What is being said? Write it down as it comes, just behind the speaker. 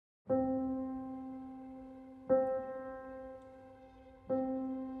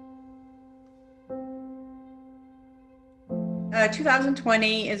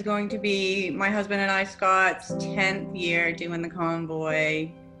2020 is going to be my husband and I, Scott's 10th year doing the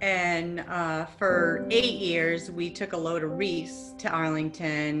convoy. And for 8 years, we took a load of wreaths to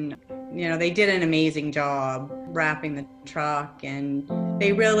Arlington. You know, they did an amazing job wrapping the truck, and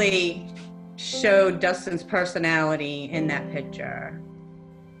they really showed Dustin's personality in that picture.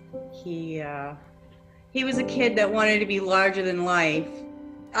 He was a kid that wanted to be larger than life.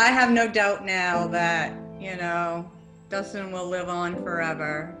 I have no doubt now that, you know, Dustin will live on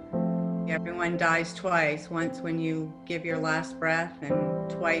forever. Everyone dies twice, once when you give your last breath and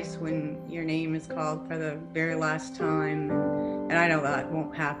twice when your name is called for the very last time. And I know that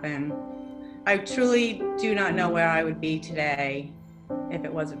won't happen. I truly do not know where I would be today if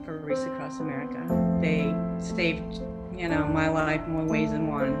it wasn't for Wreaths Across America. They saved, you know, my life more ways than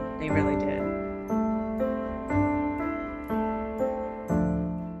one. They really did.